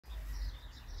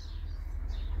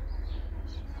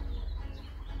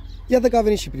Iată că a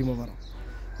venit și primăvara,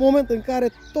 moment în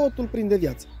care totul prinde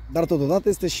viață, dar totodată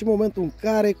este și momentul în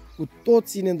care cu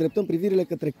toții ne îndreptăm privirile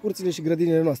către curțile și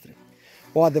grădinile noastre.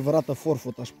 O adevărată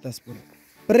forfotă, aș putea spune.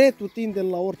 Pretutindeni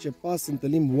la orice pas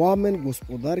întâlnim oameni,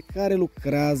 gospodari care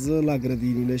lucrează la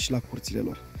grădinile și la curțile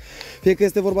lor. Fie că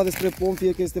este vorba despre pom,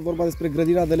 fie că este vorba despre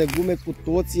grădina de legume, cu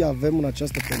toții avem în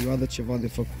această perioadă ceva de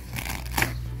făcut.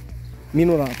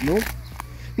 Minunat, nu?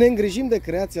 Ne îngrijim de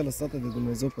creația lăsată de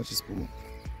Dumnezeu pe acest pământ.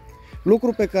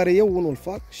 Lucru pe care eu unul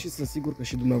fac și sunt sigur că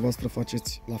și dumneavoastră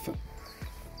faceți la fel.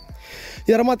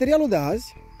 Iar în materialul de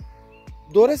azi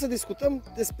doresc să discutăm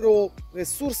despre o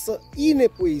resursă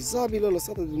inepuizabilă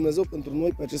lăsată de Dumnezeu pentru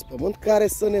noi pe acest pământ, care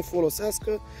să ne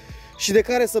folosească și de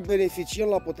care să beneficiem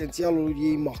la potențialul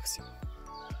ei maxim.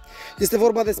 Este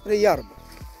vorba despre iarbă.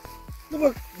 Nu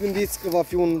vă gândiți că va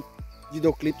fi un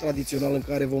videoclip tradițional în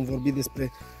care vom vorbi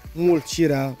despre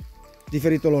mulcirea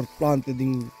diferitelor plante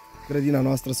din grădina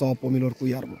noastră sau a pomilor cu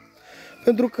iarbă.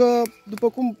 Pentru că, după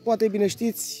cum poate bine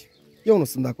știți, eu nu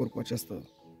sunt de acord cu această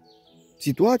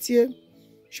situație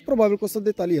și probabil că o să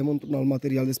detaliem într-un alt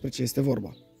material despre ce este vorba.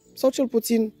 Sau cel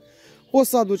puțin o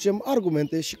să aducem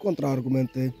argumente și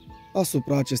contraargumente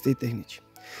asupra acestei tehnici.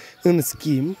 În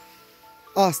schimb,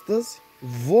 astăzi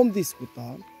vom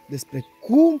discuta despre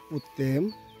cum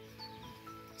putem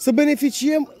să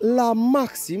beneficiem la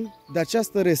maxim de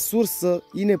această resursă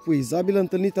inepuizabilă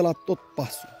întâlnită la tot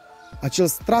pasul. Acel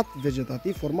strat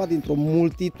vegetativ format dintr-o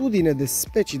multitudine de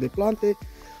specii de plante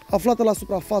aflată la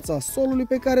suprafața solului,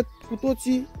 pe care cu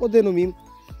toții o denumim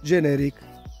generic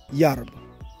iarbă.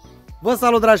 Vă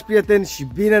salut, dragi prieteni, și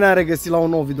bine ne-am regăsit la un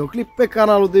nou videoclip pe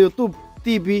canalul de YouTube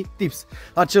TB Tips,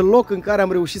 acel loc în care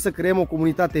am reușit să creăm o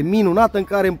comunitate minunată în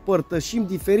care împărtășim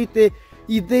diferite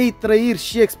idei, trăiri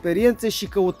și experiențe și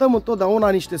căutăm întotdeauna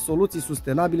niște soluții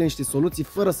sustenabile, niște soluții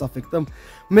fără să afectăm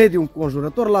mediul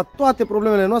înconjurător la toate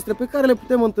problemele noastre pe care le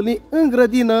putem întâlni în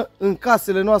grădină, în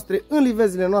casele noastre, în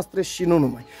livezile noastre și nu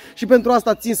numai. Și pentru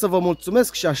asta țin să vă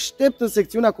mulțumesc și aștept în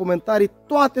secțiunea comentarii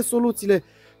toate soluțiile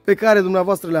pe care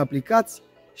dumneavoastră le aplicați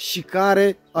și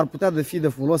care ar putea fi de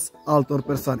folos altor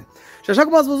persoane. Și așa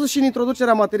cum ați văzut și în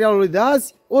introducerea materialului de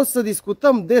azi, o să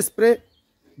discutăm despre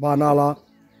banala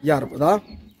iarbă, da?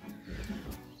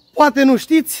 Poate nu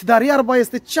știți, dar iarba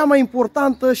este cea mai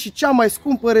importantă și cea mai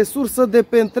scumpă resursă de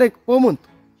pe întreg pământ.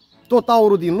 Tot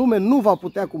aurul din lume nu va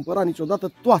putea cumpăra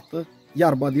niciodată toată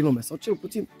iarba din lume, sau cel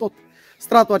puțin tot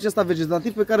stratul acesta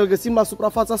vegetativ pe care îl găsim la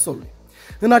suprafața solului.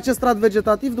 În acest strat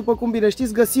vegetativ, după cum bine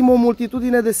știți, găsim o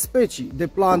multitudine de specii de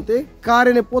plante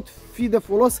care ne pot fi de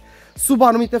folos sub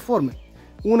anumite forme.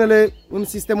 Unele în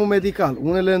sistemul medical,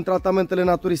 unele în tratamentele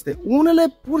naturiste,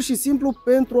 unele pur și simplu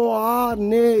pentru a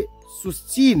ne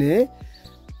susține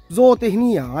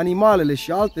zootehnia, animalele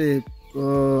și alte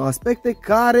aspecte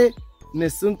care ne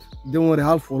sunt de un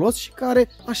real folos și care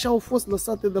așa au fost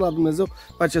lăsate de la Dumnezeu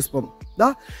pe acest pământ.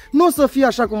 Da? Nu o să fie,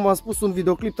 așa cum v-am spus, un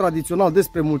videoclip tradițional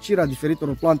despre mulcirea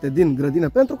diferitelor plante din grădină,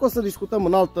 pentru că o să discutăm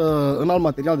în alt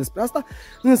material despre asta.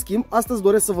 În schimb, astăzi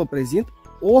doresc să vă prezint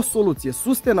o soluție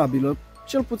sustenabilă,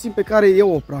 cel puțin pe care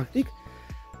eu o practic,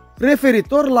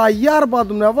 referitor la iarba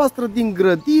dumneavoastră din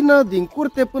grădină, din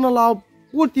curte, până la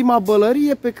ultima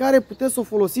bălărie pe care puteți să o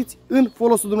folosiți în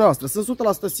folosul dumneavoastră. Sunt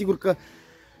 100% sigur că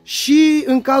și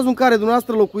în cazul în care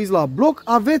dumneavoastră locuiți la bloc,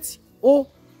 aveți o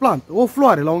plantă, o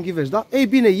floare la un ghiveș, da? Ei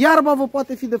bine, iarba vă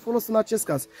poate fi de folos în acest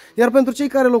caz. Iar pentru cei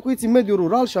care locuiți în mediul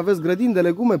rural și aveți grădini de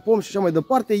legume, pomi și așa mai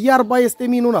departe, iarba este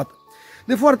minunată.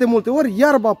 De foarte multe ori,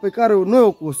 iarba pe care noi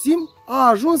o cosim a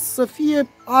ajuns să fie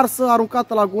arsă,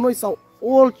 aruncată la gunoi sau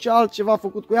orice altceva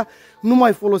făcut cu ea, nu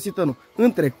mai folosită, nu.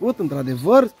 În trecut,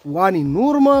 într-adevăr, cu ani în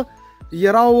urmă,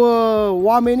 erau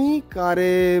oamenii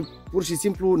care pur și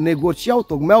simplu negociau,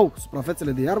 tocmeau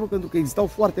suprafețele de iarbă pentru că existau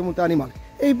foarte multe animale.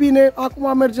 Ei bine,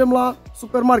 acum mergem la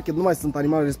supermarket, nu mai sunt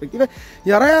animale respective,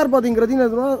 iar iarba din grădinile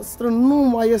noastre nu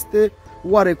mai este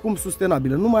oarecum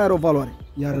sustenabilă, nu mai are o valoare.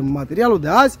 Iar în materialul de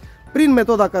azi, prin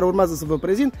metoda care urmează să vă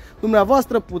prezint,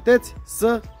 dumneavoastră puteți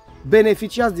să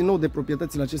beneficiați din nou de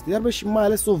proprietățile acestei iarbe și mai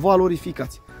ales să o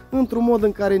valorificați într-un mod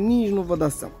în care nici nu vă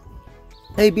dați seama.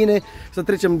 Ei bine, să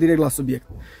trecem direct la subiect.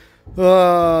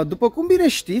 După cum bine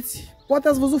știți, poate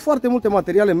ați văzut foarte multe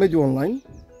materiale în mediul online,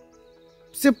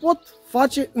 se pot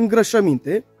face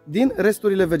îngrășăminte din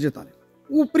resturile vegetale.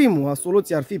 Prima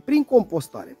soluție ar fi prin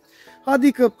compostare,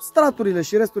 adică straturile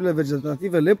și resturile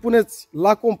vegetative le puneți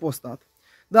la compostat.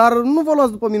 Dar nu vă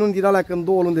luați după minuni din alea că în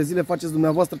 2 luni de zile faceți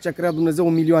dumneavoastră ce a creat Dumnezeu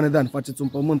în milioane de ani, faceți un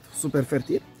pământ super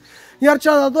fertil. Iar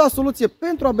cea de-a doua soluție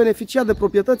pentru a beneficia de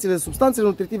proprietățile, substanțele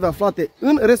nutritive aflate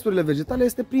în resturile vegetale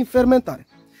este prin fermentare.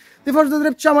 De fapt, de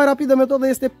drept, cea mai rapidă metodă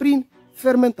este prin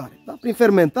fermentare. Da? Prin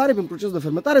fermentare, prin procesul de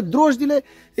fermentare, drojdile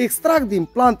extrag din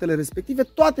plantele respective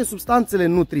toate substanțele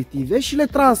nutritive și le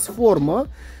transformă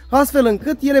astfel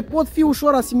încât ele pot fi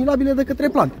ușor asimilabile de către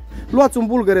plante. Luați un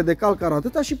bulgăre de calcar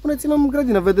atâta și puneți-l în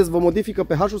grădină. Vedeți, vă modifică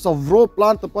pH-ul sau vreo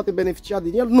plantă poate beneficia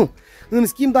din el? Nu. În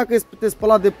schimb, dacă este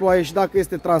spălat de ploaie și dacă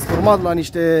este transformat la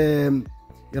niște...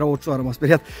 Era o cioară, m-a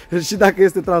speriat. Și dacă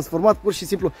este transformat pur și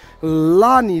simplu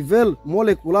la nivel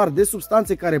molecular de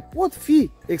substanțe care pot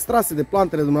fi extrase de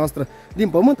plantele dumneavoastră din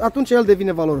pământ, atunci el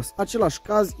devine valoros. Același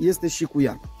caz este și cu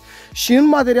iarba. Și în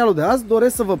materialul de azi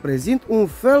doresc să vă prezint un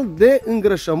fel de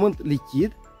îngrășământ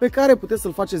lichid pe care puteți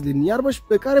să-l faceți din iarbă și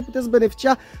pe care puteți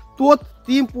beneficia tot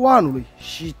timpul anului.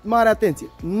 Și mare atenție,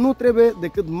 nu trebuie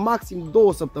decât maxim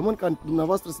 2 săptămâni ca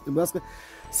dumneavoastră să trebuiască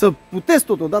să puteți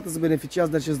totodată să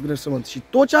beneficiați de acest îngrășământ. Și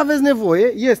tot ce aveți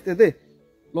nevoie este de,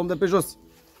 luăm de pe jos,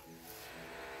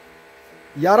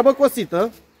 iarbă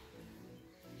cosită,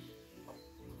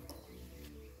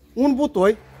 un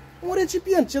butoi, un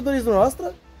recipient, ce doriți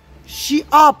dumneavoastră, și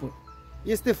apă.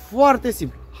 Este foarte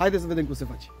simplu. Haideți să vedem cum se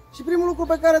face. Și primul lucru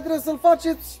pe care trebuie să-l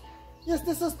faceți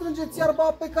este să strângeți iarba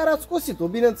pe care ați cosit-o.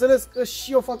 Bineînțeles că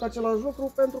și eu fac același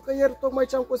lucru pentru că ieri tocmai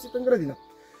ce am cosit în grădină.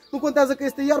 Nu contează că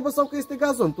este iarbă sau că este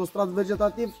gazon, tot strat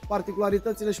vegetativ,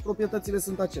 particularitățile și proprietățile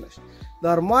sunt aceleași.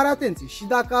 Dar mare atenție, și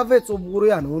dacă aveți o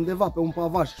buruiană undeva pe un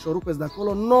pavaj și o rupeți de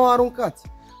acolo, nu o aruncați.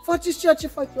 Faceți ceea ce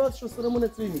fac eu azi și o să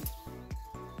rămâneți uimiți.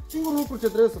 Singurul lucru ce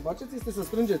trebuie să faceți este să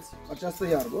strângeți această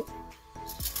iarbă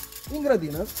din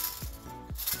grădină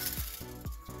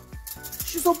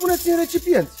și să o puneți în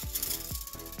recipienți.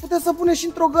 Puteți să puneți și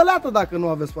într-o găleată dacă nu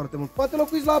aveți foarte mult. Poate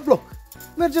locuiți la bloc.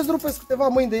 Mergeți, rupeți câteva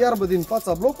mâini de iarbă din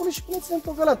fața blocului și puneți-le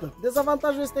într-o găleată.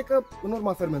 Dezavantajul este că în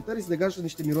urma fermentării se degajă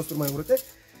niște mirosuri mai urâte,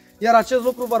 iar acest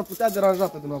lucru v-ar putea deranja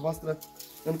pe dumneavoastră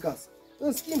în casă.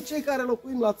 În schimb, cei care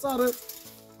locuim la țară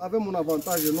avem un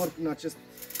avantaj enorm prin acest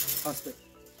aspect.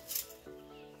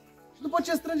 Și după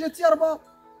ce strângeți iarba,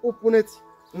 o puneți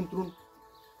într-un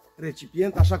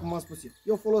recipient, așa cum am spus eu.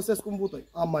 Eu folosesc un butoi.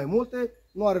 Am mai multe,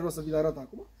 nu are rost să vi le arăt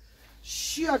acum.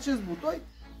 Și acest butoi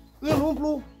îl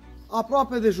umplu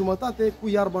aproape de jumătate cu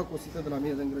iarba cosită de la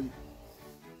mine de grădină.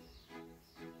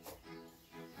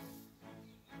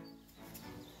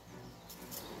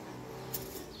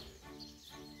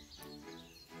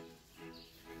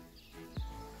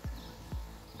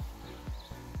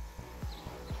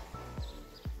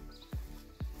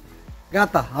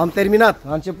 Gata, am terminat,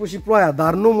 a început și ploaia,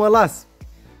 dar nu mă las.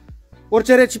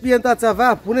 Orice recipient ați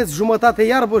avea, puneți jumătate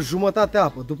iarbă, jumătate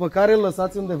apă, după care îl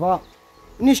lăsați undeva,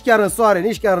 nici chiar în soare,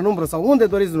 nici chiar în umbră sau unde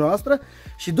doriți dumneavoastră,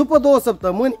 și după 2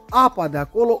 săptămâni apa de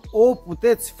acolo o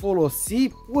puteți folosi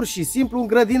pur și simplu în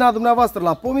grădina dumneavoastră,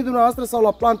 la pomii dumneavoastră sau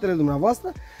la plantele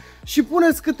dumneavoastră, și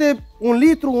puneți câte 1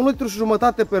 litru, 1 litru și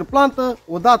jumătate per plantă,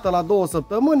 o dată la 2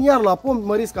 săptămâni, iar la pomi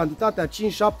măriți cantitatea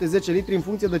 5, 7, 10 litri în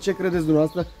funcție de ce credeți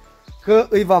dumneavoastră că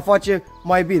îi va face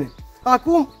mai bine.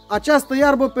 Acum, această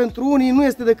iarbă pentru unii nu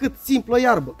este decât simplă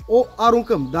iarbă, o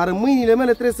aruncăm, dar în mâinile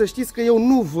mele trebuie să știți că eu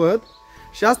nu văd,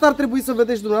 și asta ar trebui să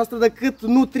vedeți dumneavoastră, decât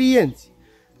nutrienți: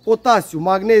 potasiu,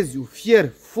 magneziu,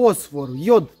 fier, fosfor,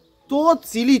 iod, tot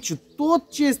siliciu, tot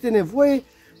ce este nevoie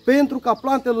pentru ca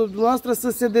plantele dumneavoastră să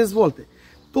se dezvolte.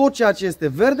 Tot ceea ce este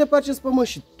verde pe acest pământ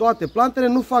și toate plantele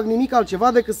nu fac nimic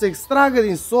altceva decât să extragă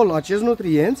din sol acești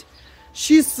nutrienți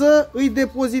și să îi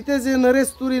depoziteze în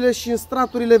resturile și în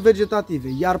straturile vegetative.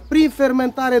 Iar prin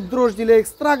fermentare drojdile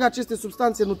extrag aceste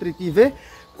substanțe nutritive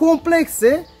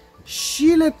complexe și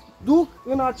le duc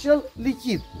în acel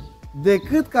lichid,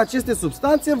 decât că aceste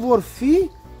substanțe vor fi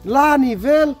la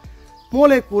nivel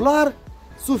molecular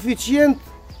suficient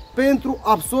pentru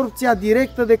absorpția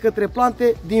directă de către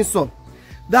plante din sol.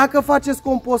 Dacă faceți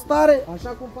compostare, așa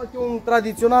cum fac eu în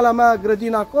tradiționala mea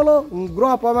grădină acolo, în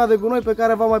groapa mea de gunoi pe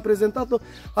care v-am mai prezentat-o,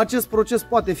 acest proces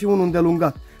poate fi unul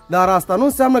îndelungat. Dar asta nu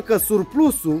înseamnă că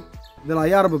surplusul de la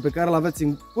iarbă pe care îl aveți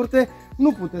în curte,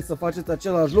 nu puteți să faceți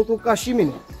același lucru ca și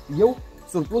mine. Eu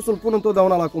surplusul pun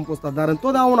întotdeauna la compostat, dar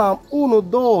întotdeauna am 1,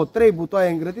 2, 3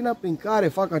 butoaie în grădină prin care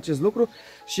fac acest lucru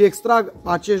și extrag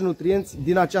acești nutrienți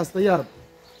din această iarbă.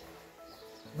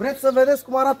 Vreți să vedeți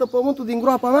cum arată pământul din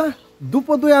groapa mea?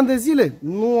 După 2 ani de zile,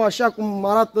 nu așa cum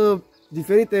arată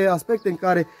diferite aspecte în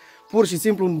care pur și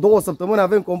simplu în 2 săptămâni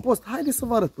avem compost. Haideți să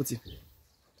vă arăt puțin.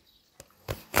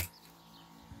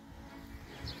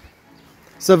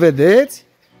 Să vedeți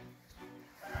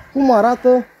cum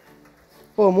arată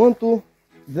pământul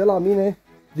de la mine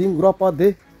din groapa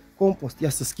de compost. Ia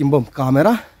să schimbăm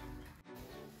camera.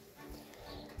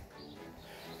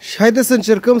 Și haideți să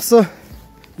încercăm să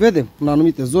vedem în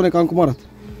anumite zone cam cum arată.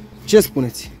 Ce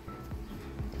spuneți?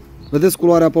 Vedeți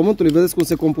culoarea pământului? Vedeți cum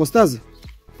se compostează?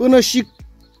 Până și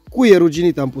cuie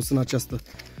ruginite am pus în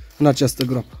această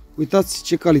groapă. Uitați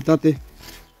ce calitate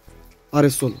are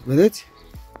solul, vedeți?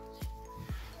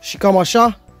 Și cam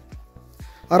așa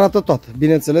arată toată.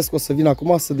 Bineînțeles că o să vin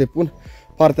acum să depun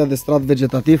partea de strat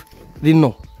vegetativ din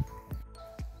nou.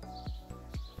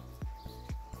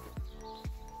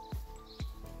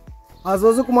 Ați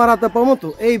văzut cum arată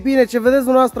pământul? Ei bine, ce vedeți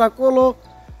dumneavoastră acolo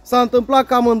s-a întâmplat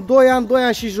cam în 2 ani, 2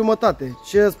 ani și jumătate.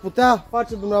 Ce îți putea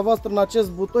face dumneavoastră în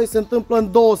acest butoi se întâmplă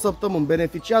în 2 săptămâni.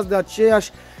 Beneficiați de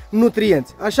aceiași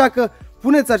nutrienți. Așa că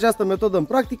puneți această metodă în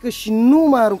practică și nu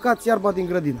mai aruncați iarba din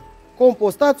grădină.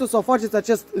 Compostați-o sau faceți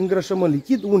acest îngrășământ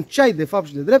lichid, un ceai de fapt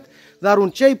și de drept, dar un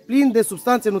ceai plin de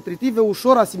substanțe nutritive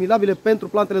ușor asimilabile pentru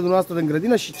plantele dumneavoastră din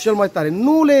grădină și cel mai tare,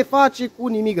 nu le face cu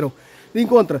nimic rău. Din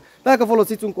contră, dacă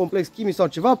folosiți un complex chimic sau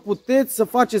ceva, puteți să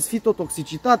faceți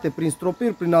fitotoxicitate prin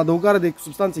stropiri, prin adăugare de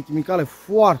substanțe chimicale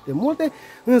foarte multe.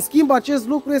 În schimb, acest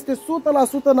lucru este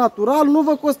 100% natural, nu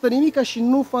vă costă nimic și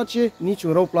nu face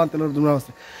niciun rău plantelor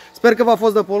dumneavoastră. Sper că v-a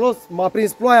fost de folos, m-a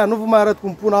prins ploaia, nu vă mai arăt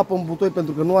cum pun apă în butoi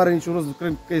pentru că nu are niciun rost,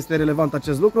 cred că este relevant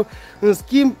acest lucru. În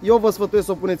schimb, eu vă sfătuiesc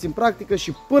să o puneți în practică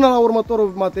și până la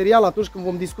următorul material, atunci când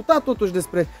vom discuta totuși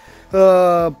despre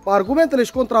argumentele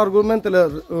și contraargumentele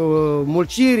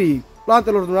mulcirii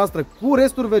plantelor dumneavoastră cu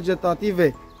resturi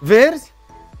vegetative verzi,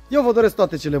 eu vă doresc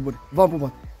toate cele bune. V-am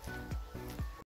pupat!